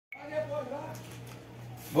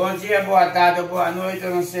Bom dia, boa tarde ou boa noite,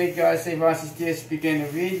 eu não sei que hora vocês vão assistir esse pequeno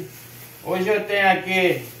vídeo. Hoje eu tenho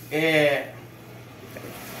aqui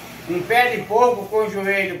um pé de porco com o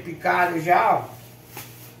joelho picado já, ó.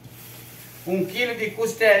 1 quilo de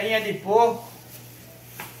costelinha de porco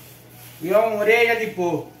e uma orelha de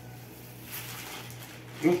porco.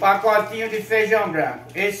 E um pacotinho de feijão branco.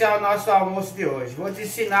 Esse é o nosso almoço de hoje. Vou te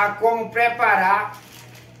ensinar como preparar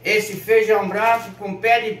esse feijão branco com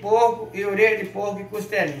pé de porco e orelha de porco e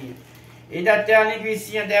costelinha. Ainda tem a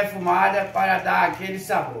linguiça defumada para dar aquele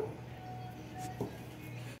sabor.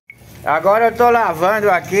 Agora eu tô lavando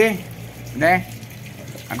aqui, né?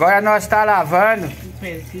 Agora nós tá lavando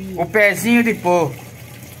o pezinho de porco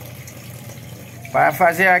para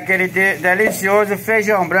fazer aquele delicioso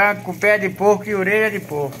feijão branco com pé de porco e orelha de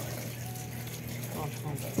porco.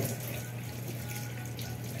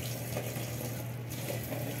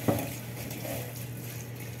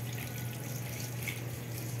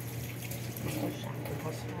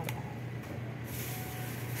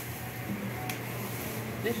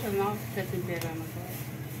 Deixa nós ficar temperando agora.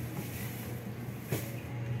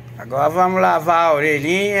 Agora vamos lavar a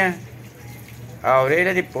orelhinha, a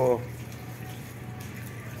orelha de porco.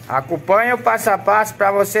 Acompanhe o passo a passo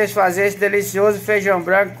para vocês fazerem esse delicioso feijão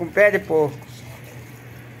branco com pé de porco.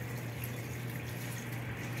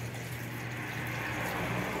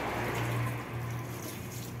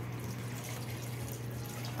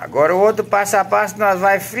 Agora o outro passo a passo nós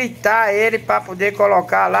vamos fritar ele para poder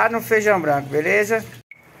colocar lá no feijão branco, beleza?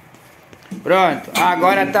 Pronto,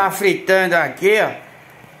 agora tá fritando aqui, ó,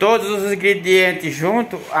 todos os ingredientes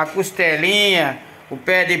juntos, a costelinha, o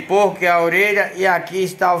pé de porco e a orelha, e aqui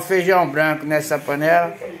está o feijão branco nessa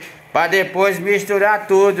panela, para depois misturar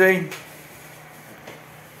tudo, hein?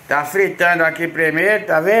 Tá fritando aqui primeiro,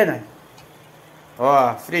 tá vendo?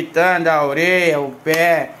 Ó, fritando a orelha, o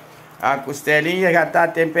pé, a costelinha já tá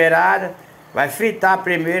temperada, vai fritar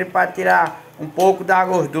primeiro para tirar um pouco da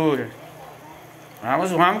gordura.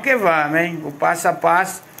 Vamos que vamos, hein? O passo a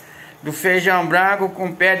passo do feijão branco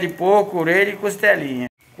com pé de porco, orelha e costelinha.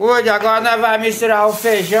 Cuide, agora nós vamos misturar o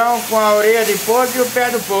feijão com a orelha de porco e o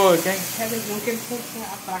pé do porco, hein? Pega não, que ele foi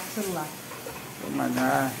a placa celular. Vou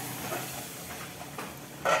mandar.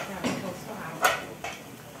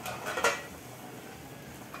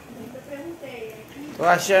 Tô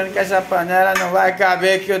achando que essa panela não vai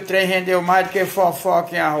caber, que o trem rendeu mais do que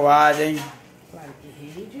fofoca em arruada, hein? Claro que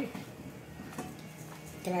rende.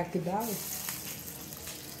 Claro que dá.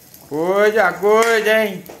 Cuide,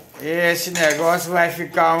 hein? Esse negócio vai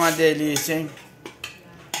ficar uma delícia, hein?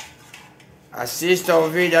 Assista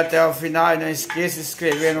o vídeo até o final e não esqueça de se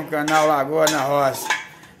inscrever no canal Lagoa na Roça.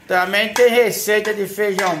 Também tem receita de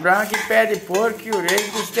feijão branco e pé de porco e orelha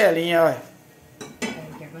e costelinha, olha.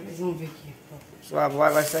 Agora nós vamos ver aqui. Sua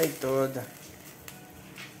voz vai sair toda.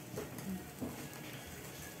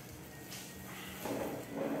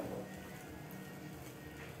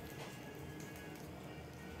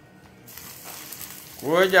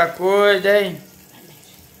 Cuide, hein?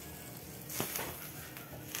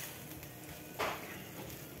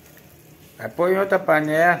 Vai pôr em outra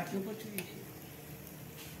panela. Eu vou te ver.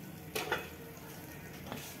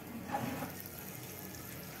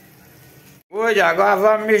 Cuide, agora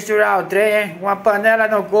vamos misturar o trem, hein? Uma panela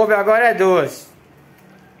não coube, agora é 2.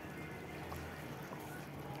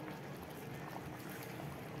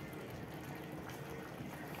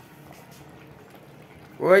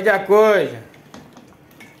 Cuide.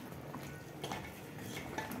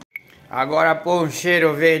 Agora pôr um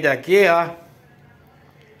cheiro verde aqui, ó.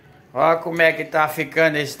 Ó como é que tá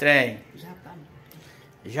ficando esse trem.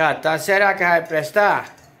 Já tá. Será que vai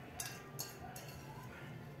prestar?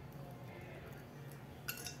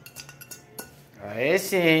 Aí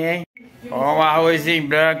sim, hein? Ó, um arrozinho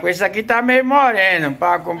branco. Esse aqui tá meio moreno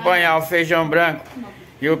para acompanhar o feijão branco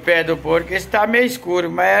e o pé do porco. Esse tá meio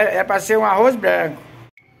escuro, mas é para ser um arroz branco.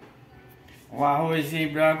 Um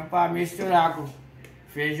arrozinho branco para misturar com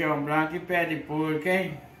feijão branco e pé de porco,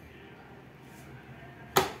 hein?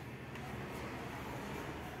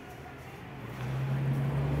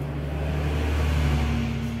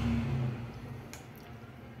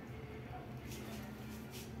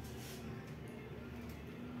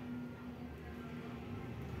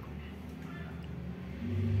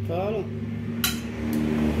 Fala.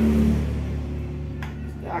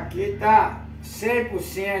 Aqui tá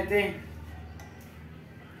 100%, hein?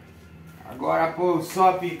 Agora pôr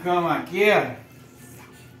só picão aqui, ó.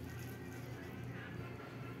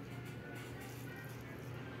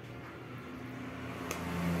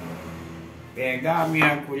 Pegar a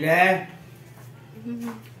minha colher.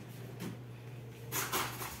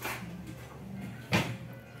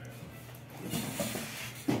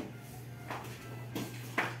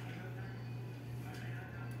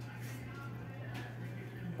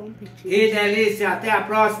 competir. Que delícia, até a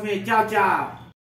próxima e tchau, tchau.